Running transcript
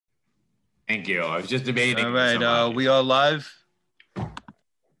Thank you. I was just debating. All right, we are live.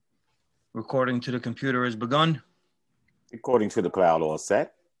 Recording to the computer has begun. According to the cloud, all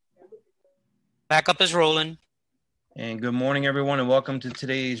set. Backup is rolling. And good morning, everyone, and welcome to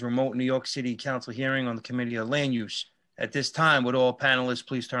today's remote New York City Council hearing on the Committee of Land Use. At this time, would all panelists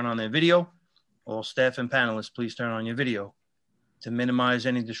please turn on their video? All staff and panelists, please turn on your video. To minimize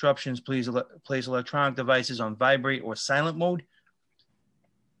any disruptions, please place electronic devices on vibrate or silent mode.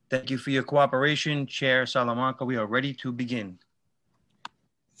 Thank you for your cooperation. Chair Salamanca, we are ready to begin.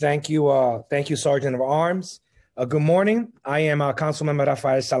 Thank you, Sergeant of Arms. Good morning. I am Councilmember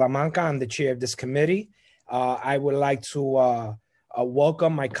Rafael Salamanca. I'm the chair of this committee. I would like to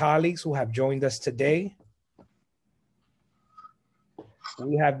welcome my colleagues who have joined us today.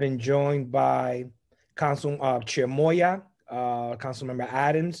 We have been joined by Chair Moya, Councilmember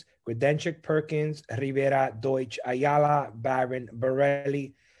Adams, Grudenchik, Perkins, Rivera, Deutsch, Ayala, Barron,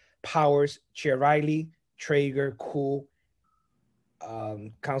 Borelli, Powers, Chair Riley, Traeger, Kuhl,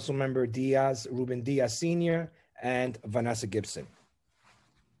 Councilmember Diaz, Ruben Diaz Sr., and Vanessa Gibson.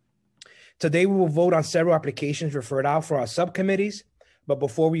 Today, we will vote on several applications referred out for our subcommittees. But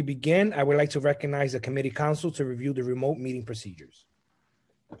before we begin, I would like to recognize the committee council to review the remote meeting procedures.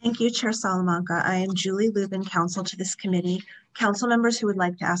 Thank you, Chair Salamanca. I am Julie Lubin, counsel to this committee. Council members who would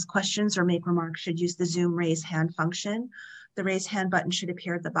like to ask questions or make remarks should use the Zoom raise hand function. The raise hand button should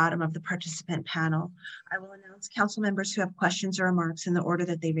appear at the bottom of the participant panel. I will announce council members who have questions or remarks in the order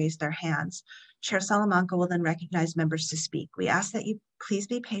that they raise their hands. Chair Salamanca will then recognize members to speak. We ask that you please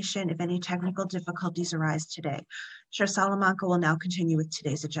be patient if any technical difficulties arise today. Chair Salamanca will now continue with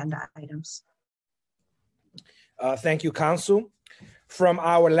today's agenda items. Thank you, Council. From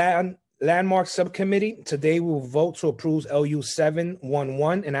our Landmark Subcommittee, today we will vote to approve LU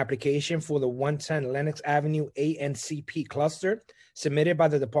 711, an application for the 110 Lenox Avenue ANCP cluster submitted by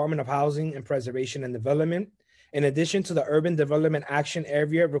the Department of Housing and Preservation and Development. In addition to the Urban Development Action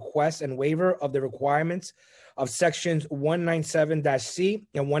Area request and waiver of the requirements of sections 197-C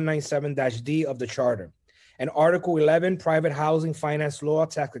and 197-D of the Charter. And Article 11, Private Housing Finance Law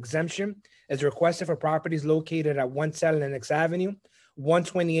Tax Exemption, is requested for properties located at 110 Lenox Avenue,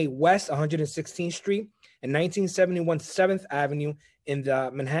 128 West 116th Street, and 1971 7th Avenue in the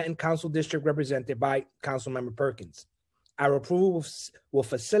Manhattan Council District represented by Councilmember Perkins. Our approval will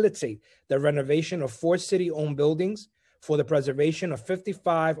facilitate the renovation of 4 city-owned buildings for the preservation of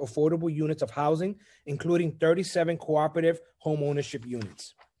 55 affordable units of housing, including 37 cooperative home ownership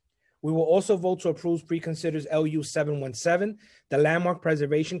units. We will also vote to approve preconsiders LU 717, the Landmark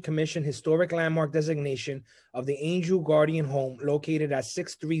Preservation Commission Historic Landmark Designation of the Angel Guardian Home located at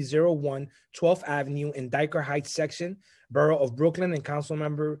 6301 12th Avenue in Dyker Heights section, Borough of Brooklyn, and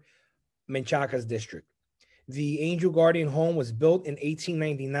Councilmember Menchaca's district. The Angel Guardian Home was built in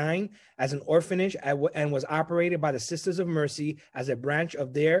 1899 as an orphanage and was operated by the Sisters of Mercy as a branch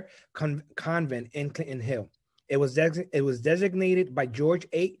of their convent in Clinton Hill. It was designated by George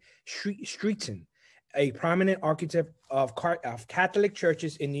A. Streeton, a prominent architect of Catholic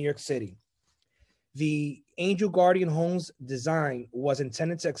churches in New York City. The Angel Guardian Home's design was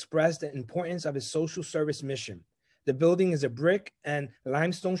intended to express the importance of its social service mission. The building is a brick and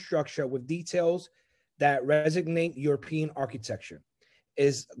limestone structure with details that resonate European architecture.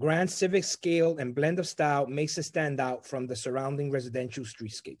 Its grand civic scale and blend of style makes it stand out from the surrounding residential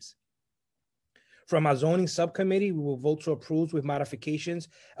streetscapes. From our zoning subcommittee, we will vote to approve with modifications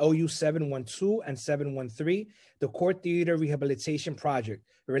LU 712 and 713, the Court Theater Rehabilitation Project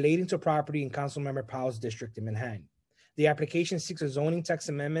relating to property in Councilmember Powell's district in Manhattan. The application seeks a zoning text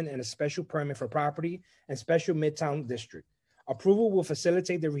amendment and a special permit for property and special Midtown district. Approval will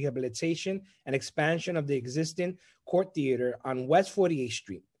facilitate the rehabilitation and expansion of the existing Court Theater on West 48th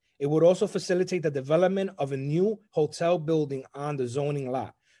Street. It would also facilitate the development of a new hotel building on the zoning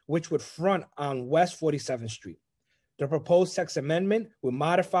lot, which would front on West 47th Street. The proposed text amendment will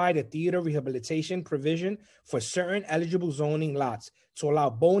modify the theater rehabilitation provision for certain eligible zoning lots to allow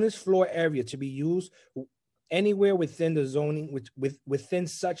bonus floor area to be used anywhere within the zoning, within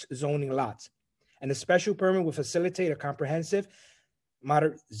such zoning lots. And the special permit will facilitate a comprehensive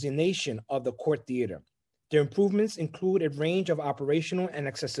modernization of the Court Theater. The improvements include a range of operational and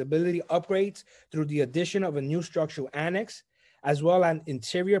accessibility upgrades through the addition of a new structural annex, as well as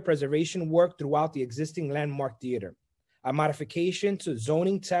interior preservation work throughout the existing Landmark Theater. A modification to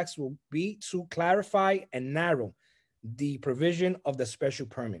zoning text will be to clarify and narrow the provision of the special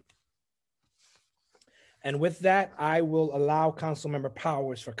permit. And with that, I will allow Councilmember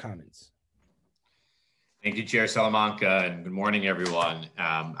Powers for comments. Thank you, Chair Salamanca, and good morning, everyone.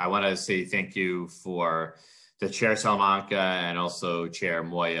 I want to say thank you the Chair Salamanca and also Chair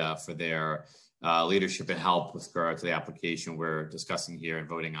Moya for their leadership and help with regard to the application we're discussing here and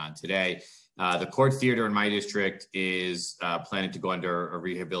voting on today. The Court Theater in my district is planning to go under a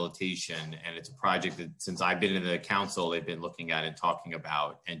rehabilitation, and it's a project that since I've been in the council, they've been looking at and talking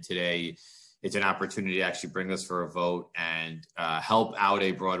about. And today, it's an opportunity to actually bring this for a vote and help out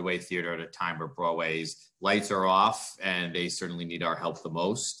a Broadway theater at a time where Broadway's lights are off, and they certainly need our help the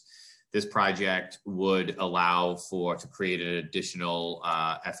most. This project would allow to create an additional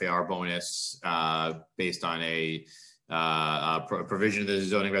FAR bonus based on a provision of the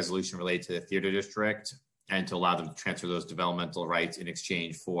zoning resolution related to the theater district, and to allow them to transfer those developmental rights in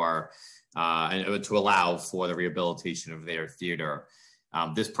exchange for and to allow for the rehabilitation of their theater.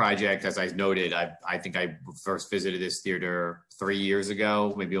 This project, as I noted, I think I first visited this theater 3 years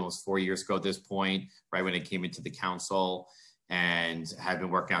ago, maybe almost 4 years ago at this point, right when it came into the council, and have been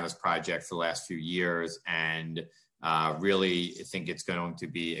working on this project for the last few years, and really think it's going to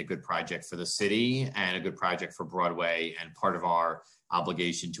be a good project for the city and a good project for Broadway, and part of our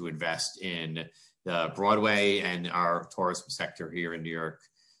obligation to invest in the Broadway and our tourism sector here in New York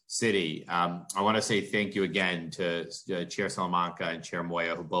City. I want to say thank you again to Chair Salamanca and Chair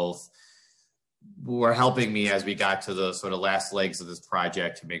Moya, who both were helping me as we got to the sort of last legs of this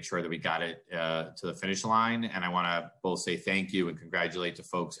project to make sure that we got it to the finish line. And I want to both say thank you and congratulate the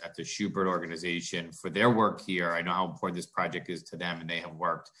folks at the Schubert organization for their work here. I know how important this project is to them, and they have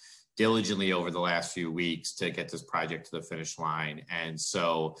worked diligently over the last few weeks to get this project to the finish line. And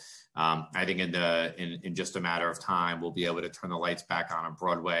so I think in just a matter of time, we'll be able to turn the lights back on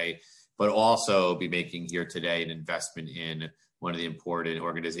Broadway, but also be making here today an investment in one of the important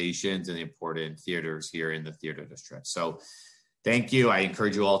organizations and the important theaters here in the theater district. So thank you. I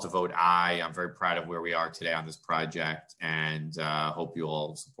encourage you all to vote aye. I'm very proud of where we are today on this project, and hope you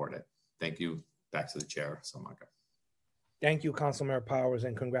all support it. Thank you. Back to the Chair, Salamanca. Thank you, Councilmember Powers,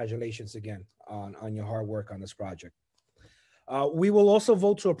 and congratulations again on your hard work on this project. We will also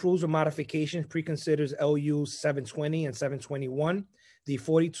vote to approve the modifications pre-considers LU 720 and 721, the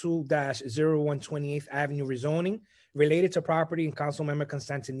 42-0128th Avenue rezoning related to property in Councilmember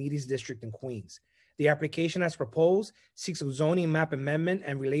Constantinides district in Queens. The application as proposed seeks a zoning map amendment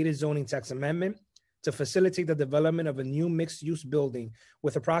and related zoning text amendment to facilitate the development of a new mixed-use building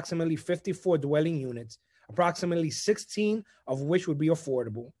with approximately 54 dwelling units, approximately 16 of which would be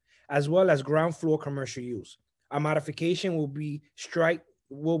affordable, as well as ground floor commercial use. Our modification will be to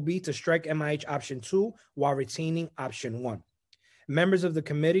strike MIH option 2 while retaining option 1. Members of the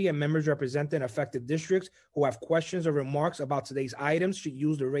committee and members representing affected districts who have questions or remarks about today's items should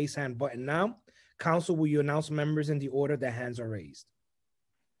use the raise hand button now. Council, will you announce members in the order that hands are raised?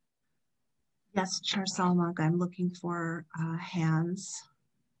 Yes, Chair Salamanca, I'm looking for hands.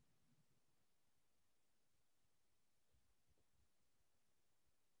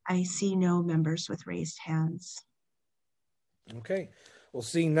 I see no members with raised hands. Okay. Well,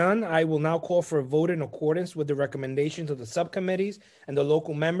 seeing none, I will now call for a vote in accordance with the recommendations of the subcommittees and the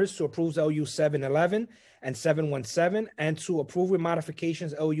local members to approve LU 711 and 717, and to approve with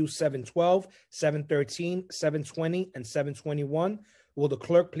modifications LU 712, 713, 720, and 721. Will the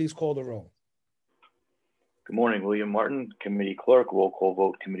clerk please call the roll? Good morning, William Martin, Committee Clerk, roll call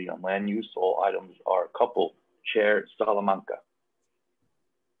vote, Committee on Land Use. All items are coupled. Chair Salamanca.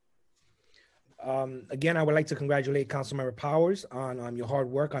 Again, I would like to congratulate Councilmember Powers on your hard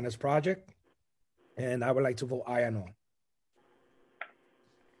work on this project, and I would like to vote aye on all.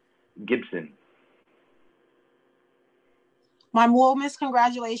 Gibson. My warmest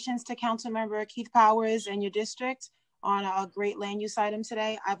congratulations to Councilmember Keith Powers and your district on a great land use item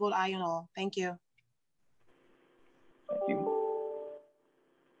today. I vote aye on all. Thank you. Thank you.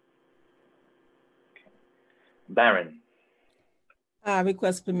 Okay. Barron. I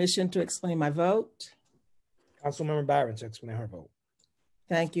request permission to explain my vote. Councilmember Barron to explain her vote.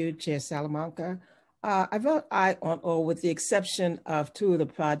 Thank you, Chair Salamanca. I vote aye on all with the exception of 2 of the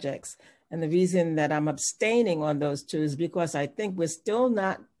projects. And the reason that I'm abstaining on those 2 is because I think we're still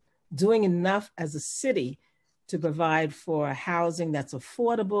not doing enough as a city to provide for housing that's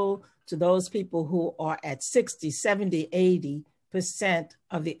affordable to those people who are at 60, 70, 80%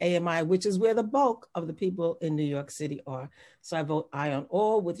 of the AMI, which is where the bulk of the people in New York City are. So I vote aye on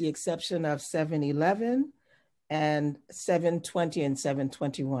all with the exception of 711 and 720 and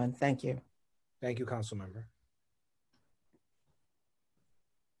 721. Thank you. Thank you, Councilmember.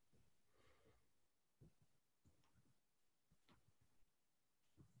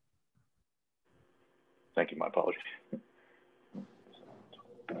 Thank you, my apologies.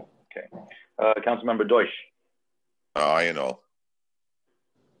 Okay. Councilmember Deutsch. Aye and all.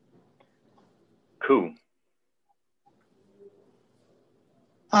 Koo.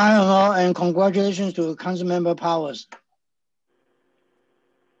 Aye on all, and congratulations to Councilmember Powers.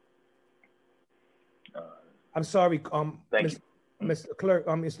 I'm sorry, Thank you. Mr. Clerk,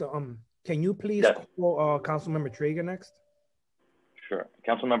 can you please Yes. call Councilmember Traeger next? Sure.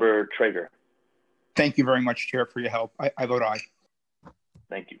 Councilmember Traeger. Thank you very much, Chair, for your help. I vote aye.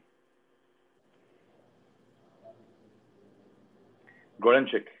 Thank you.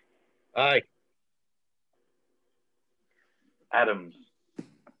 Gorenchik. Aye. Adams.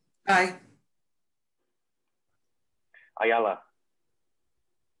 Aye. Ayala.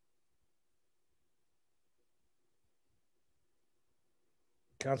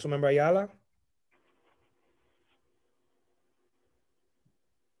 Councilmember Ayala?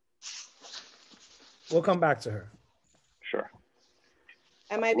 We'll come back to her. Sure.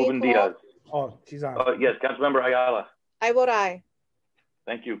 Am I being Ruben called? Diaz. Oh, she's on. Yes, Councilmember Ayala. I vote aye.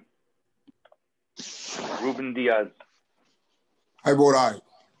 Thank you. Ruben Diaz. I vote aye.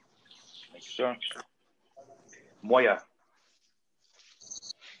 Thank you, sir. Moya.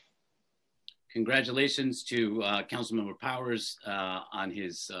 Congratulations to Councilmember Powers on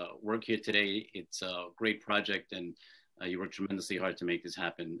his work here today. It's a great project, and you worked tremendously hard to make this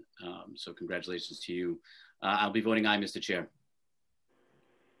happen. So congratulations to you. I'll be voting aye, Mr. Chair.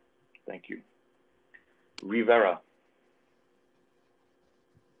 Thank you. Rivera.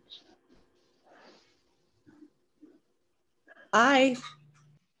 Aye.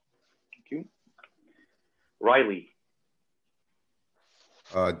 Thank you. Riley.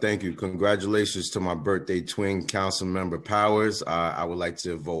 Thank you. Congratulations to my birthday twin, Councilmember Powers. I would like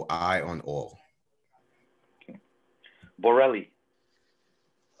to vote aye on all. Okay. Borelli.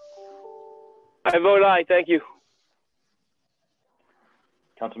 I vote aye. Thank you.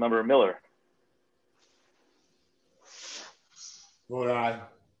 Councilmember Miller. Vote aye.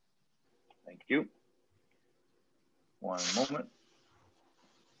 Thank you. One moment.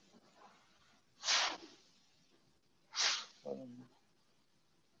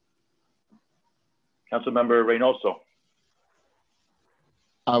 Councilmember Reynoso.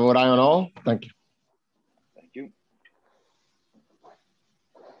 I vote aye on all. Thank you. Thank you.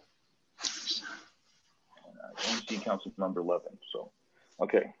 And I don't see Councilmember Levin. So,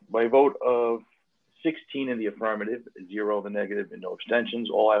 okay. By a vote of 16 in the affirmative, 0 in the negative, and no abstentions,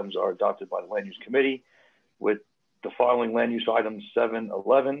 all items are adopted by the Land Use Committee with the following land use items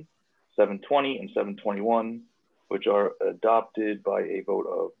 711, 720, and 721, which are adopted by a vote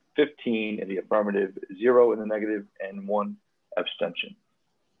of 15 in the affirmative, 0 in the negative, and 1 abstention.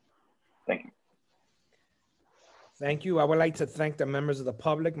 Thank you. Thank you. I would like to thank the members of the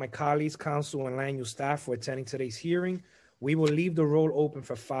public, my colleagues, council, and land use staff for attending today's hearing. We will leave the roll open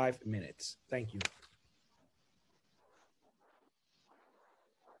for 5 minutes. Thank you.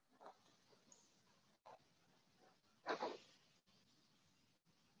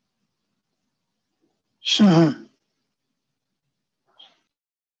 Sure.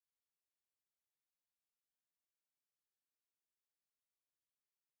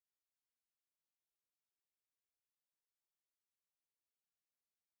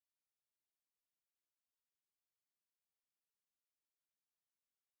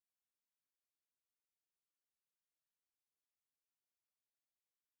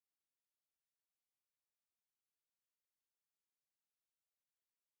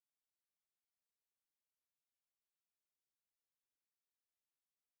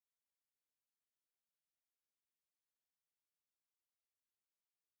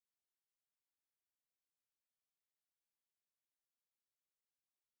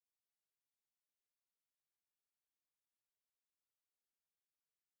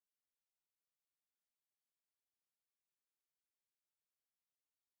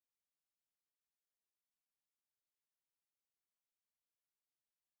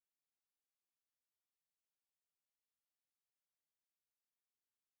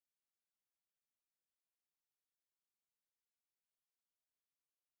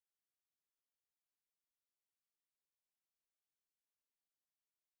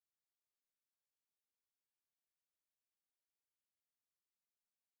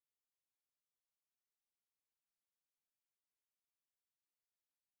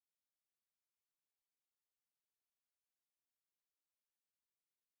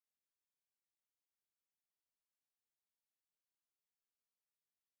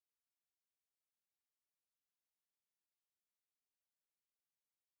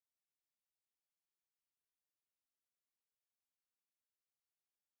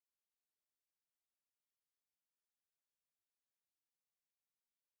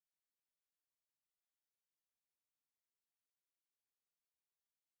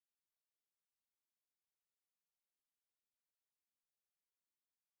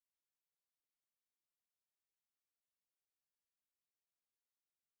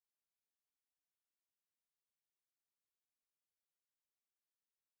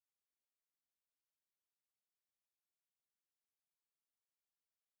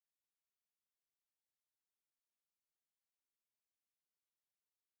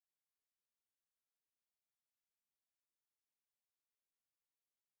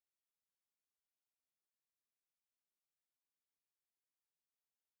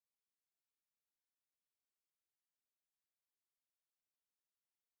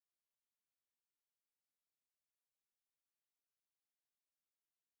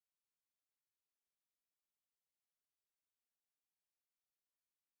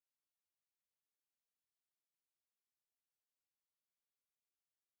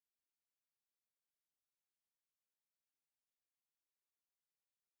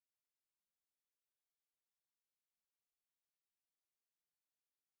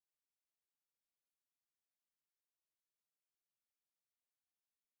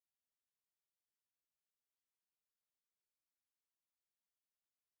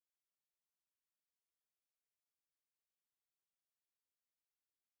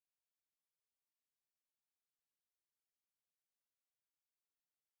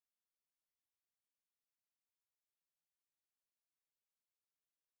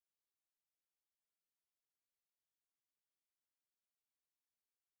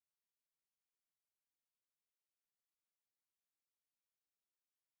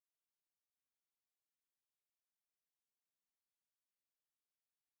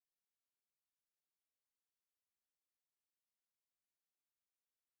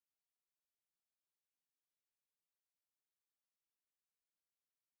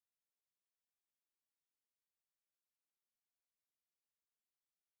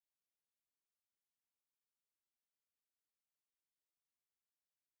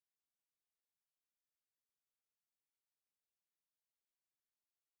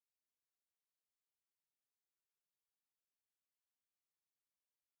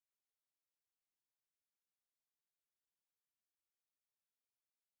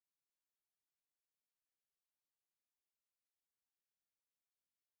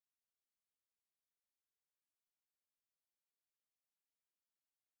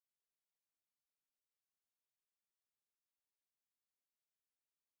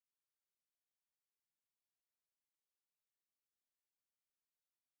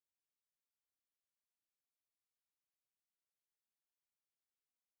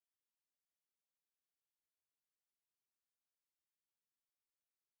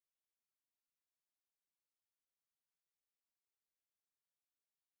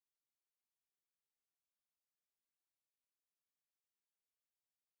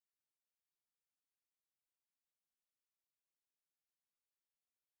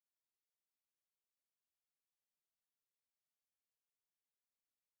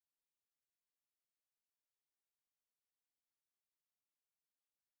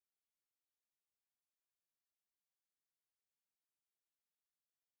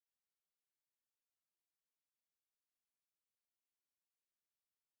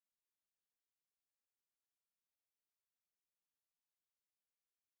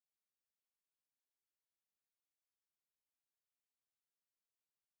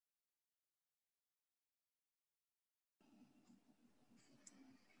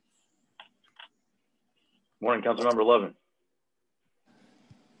 Morning, Councilmember Levin.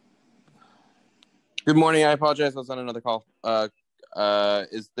 Good morning. I apologize. I was on another call.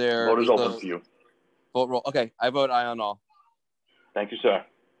 Is there Vote is open for you. Vote roll? Okay, I vote aye on all. Thank you, sir.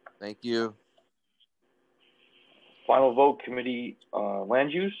 Thank you. Final vote, committee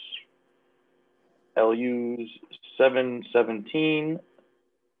land use. LUs 717,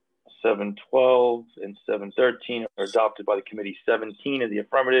 712, and 713 are adopted by the committee. 17 in the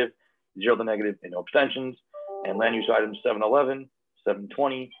affirmative, 0 the negative, and no abstentions. And land use items 711,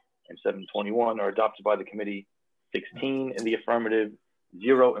 720, and 721 are adopted by the committee. 16 in the affirmative,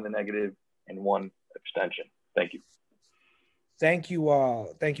 0 in the negative, and 1 abstention. Thank you. Thank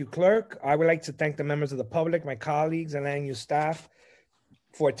you, Clerk. I would like to thank the members of the public, my colleagues, and land use staff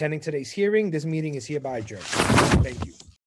for attending today's hearing. This meeting is hereby adjourned. Thank you.